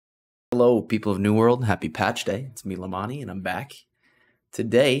Hello, people of New World. Happy Patch Day. It's me, Lamani, and I'm back.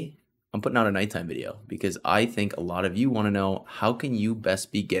 Today, I'm putting out a nighttime video because I think a lot of you want to know how can you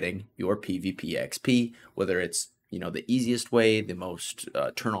best be getting your PvP XP, whether it's, the easiest way, the most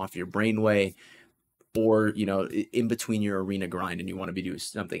turn off your brain way, or, in between your arena grind and you want to be doing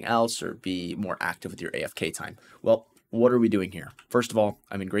something else or be more active with your AFK time. Well, what are we doing here? First of all,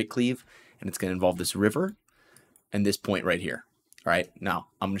 I'm in Great Cleave, and it's going to involve this river and this point right here. All right, now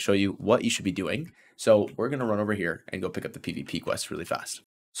I'm going to show you what you should be doing. So we're going to run over here and go pick up the PvP quests really fast.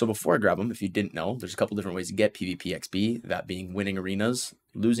 So before I grab them, if you didn't know, there's a couple different ways to get PvP XP, that being winning arenas,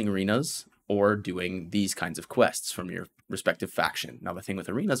 losing arenas, or doing these kinds of quests from your respective faction. Now the thing with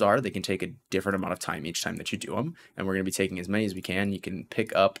arenas are they can take a different amount of time each time that you do them, and we're going to be taking as many as we can. You can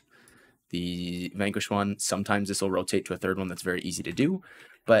pick up the Vanquish one. Sometimes this will rotate to a third one that's very easy to do,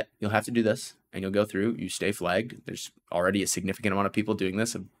 but you'll have to do this and you'll go through, you stay flagged. There's already a significant amount of people doing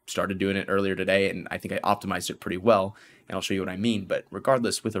this. I've started doing it earlier today and I think I optimized it pretty well, and I'll show you what I mean. But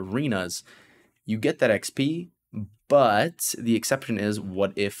regardless, with arenas, you get that XP, but the exception is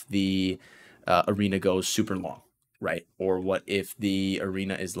what if the arena goes super long, right? Or what if the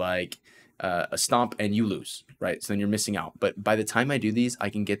arena is like a stomp and you lose, right? So then you're missing out. But by the time I do these, I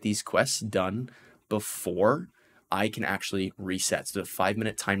can get these quests done before I can actually reset. So the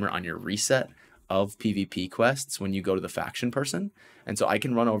 5-minute timer on your reset of PvP quests when you go to the faction person. And so I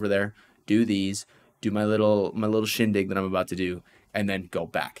can run over there, do these, do my little shindig that I'm about to do, and then go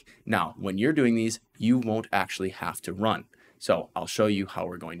back. Now, when you're doing these, you won't actually have to run. So I'll show you how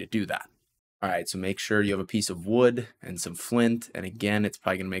we're going to do that. All right, so make sure you have a piece of wood and some flint. And again, it's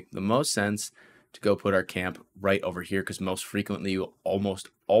probably gonna make the most sense to go put our camp right over here because most frequently you'll almost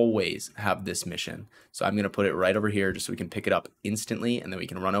always have this mission. So I'm gonna put it right over here just so we can pick it up instantly, and then we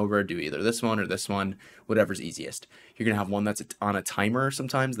can run over, do either this one or this one, whatever's easiest. You're gonna have one that's on a timer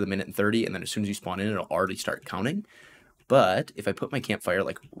sometimes, the minute and 30, and then as soon as you spawn in, it'll already start counting. But if I put my campfire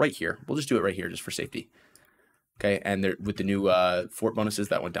like right here, we'll just do it right here just for safety. Okay, and there, with the new fort bonuses,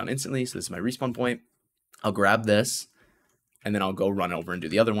 that went down instantly. So this is my respawn point. I'll grab this, and then I'll go run over and do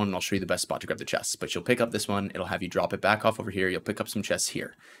the other one, and I'll show you the best spot to grab the chests. But you'll pick up this one. It'll have you drop it back off over here. You'll pick up some chests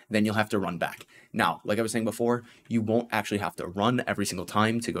here. Then you'll have to run back. Now, like I was saying before, you won't actually have to run every single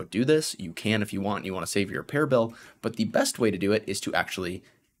time to go do this. You can if you want. You want to save your repair bill. But the best way to do it is to actually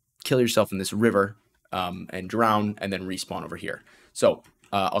kill yourself in this river and drown, and then respawn over here. So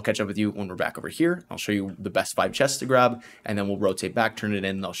I'll catch up with you when we're back over here. I'll show you the best 5 chests to grab, and then we'll rotate back, turn it in,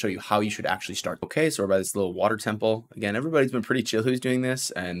 and I'll show you how you should actually start. Okay, so we're by this little water temple. Again, everybody's been pretty chill who's doing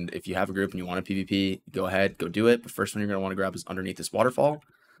this, and if you have a group and you want a PvP, go ahead, go do it. But first one you're going to want to grab is underneath this waterfall.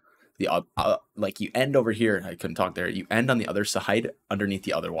 Like you end over here, I couldn't talk there, you end on the other side underneath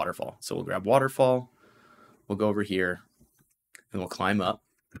the other waterfall. So we'll grab waterfall, we'll go over here, and we'll climb up.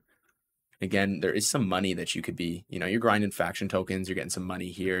 Again, there is some money that you could be, you're grinding faction tokens, you're getting some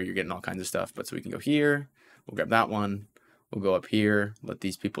money here, you're getting all kinds of stuff. But so we can go here, we'll grab that one, we'll go up here, let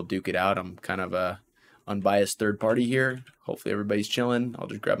these people duke it out. I'm kind of a unbiased third party here. Hopefully everybody's chilling. I'll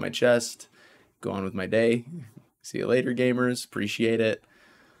just grab my chest, go on with my day. See you later, gamers. Appreciate it.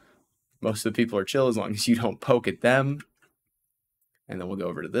 Most of the people are chill as long as you don't poke at them. And then we'll go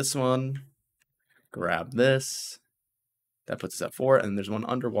over to this one, grab this. That puts us at 4, and there's one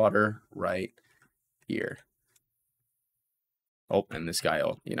underwater right here. Oh, and this guy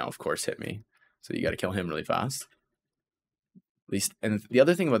will, of course, hit me. So you got to kill him really fast. At least, and the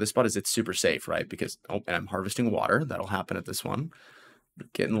other thing about this spot is it's super safe, right? Because, and I'm harvesting water. That'll happen at this one.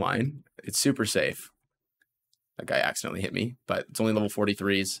 Get in line. It's super safe. That guy accidentally hit me, but it's only level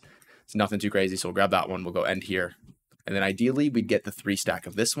 43s. It's nothing too crazy, so we'll grab that one. We'll go end here. And then ideally, we'd get the 3 stack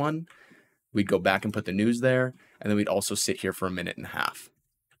of this one. We'd go back and put the news there, and then we'd also sit here for a minute and a half.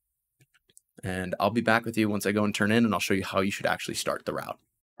 And I'll be back with you once I go and turn in, and I'll show you how you should actually start the route.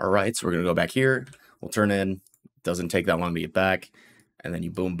 All right, so we're going to go back here. We'll turn in. It doesn't take that long to get back. And then you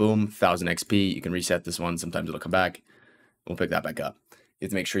boom, boom, 1000 XP. You can reset this one. Sometimes it'll come back. We'll pick that back up. You have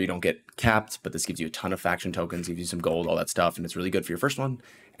to make sure you don't get capped, but this gives you a ton of faction tokens, gives you some gold, all that stuff, and it's really good for your first one.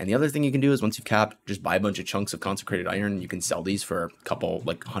 And the other thing you can do is once you've capped, just buy a bunch of chunks of consecrated iron. You can sell these for a couple,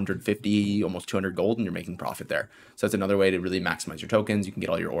 like 150, almost 200 gold, and you're making profit there. So that's another way to really maximize your tokens. You can get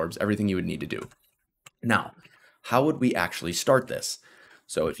all your orbs, everything you would need to do. Now, how would we actually start this?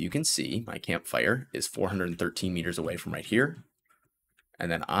 So if you can see, my campfire is 413 meters away from right here.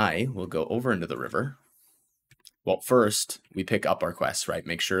 And then I will go over into the river. Well, first, we pick up our quests, right?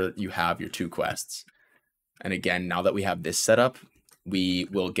 Make sure you have your 2 quests. And again, now that we have this set up, we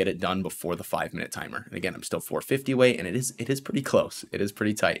will get it done before the 5-minute timer. And again, I'm still 450 away, and it is pretty close. It is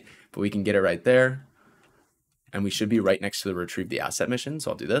pretty tight, but we can get it right there. And we should be right next to the retrieve the asset mission.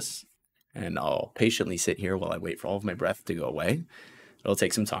 So I'll do this. and I'll patiently sit here while I wait for all of my breath to go away. It'll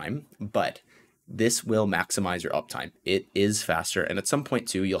take some time, but this will maximize your uptime. It is faster, and at some point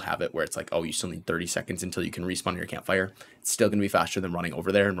too, you'll have it where it's like, oh, you still need 30 seconds until you can respawn your campfire. It's still gonna be faster than running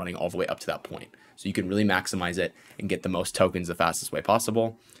over there and running all the way up to that point. So you can really maximize it and get the most tokens the fastest way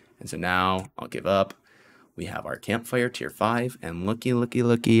possible. And so now I'll give up. We have our campfire tier 5, and looky,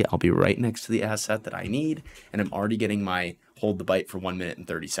 I'll be right next to the asset that I need, and I'm already getting my hold the bite for 1 minute and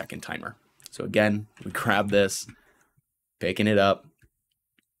 30-second timer. So again, we grab this, picking it up,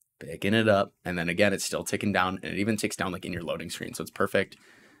 and then again, it's still ticking down, and it even ticks down like in your loading screen, so it's perfect.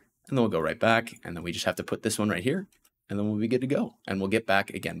 And then we'll go right back, and then we just have to put this one right here, and then we'll be good to go. And we'll get back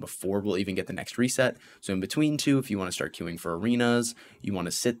again before we'll even get the next reset. So in between two, if you want to start queuing for arenas, you want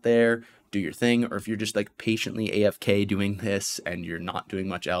to sit there, do your thing, or if you're just like patiently AFK doing this and you're not doing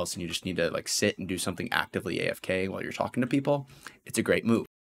much else and you just need to like sit and do something actively AFK while you're talking to people, it's a great move.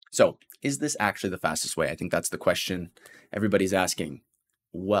 So is this actually the fastest way? I think that's the question everybody's asking.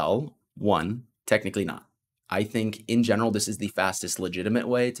 Well, one, technically not. I think in general, this is the fastest legitimate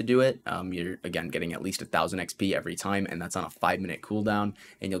way to do it. You're again getting at least 1,000 XP every time, and that's on a 5-minute cooldown,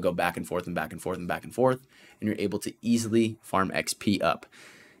 and you'll go back and forth and back and forth and back and forth, and you're able to easily farm XP up.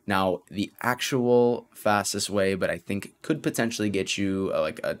 Now, the actual fastest way, but I think could potentially get you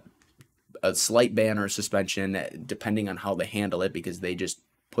like a slight ban or suspension, depending on how they handle it, because they just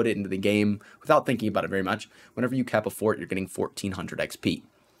put it into the game without thinking about it very much. Whenever you cap a fort, you're getting 1,400 XP.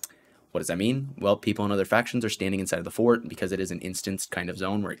 What does that mean? Well, people in other factions are standing inside of the fort, because it is an instanced kind of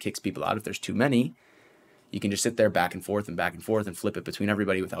zone where it kicks people out if there's too many. You can just sit there back and forth and flip it between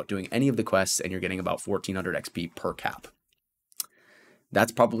everybody without doing any of the quests, and you're getting about 1,400 XP per cap.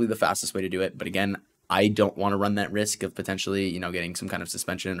 That's probably the fastest way to do it. But again, I don't want to run that risk of potentially, you know, getting some kind of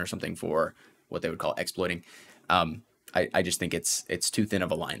suspension or something for what they would call exploiting. I just think it's too thin of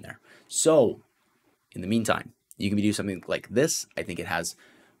a line there. So in the meantime, you can do something like this. I think it has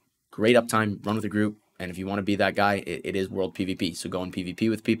great uptime, run with a group. And if you want to be that guy, it is world PvP. So go in PvP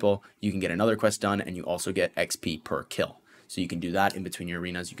with people, you can get another quest done, and you also get XP per kill. So you can do that in between your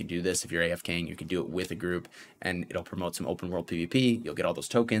arenas. You can do this if you're AFKing. You can do it with a group, and it'll promote some open world PvP. You'll get all those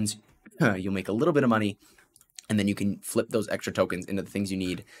tokens. You'll make a little bit of money, and then you can flip those extra tokens into the things you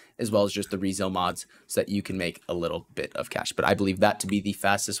need, as well as just the resale mods, so that you can make a little bit of cash. But I believe that to be the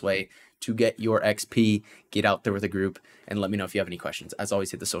fastest way to get your XP. Get out there with a group, and let me know if you have any questions. As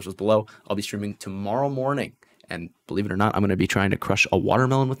always, hit the socials below. I'll be streaming tomorrow morning, and believe it or not, I'm going to be trying to crush a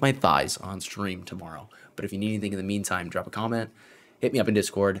watermelon with my thighs on stream tomorrow. But if you need anything in the meantime, drop a comment, hit me up in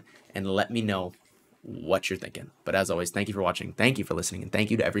Discord, and let me know what you're thinking. But as always, thank you for watching, thank you for listening, and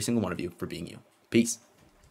thank you to every single one of you for being you. Peace.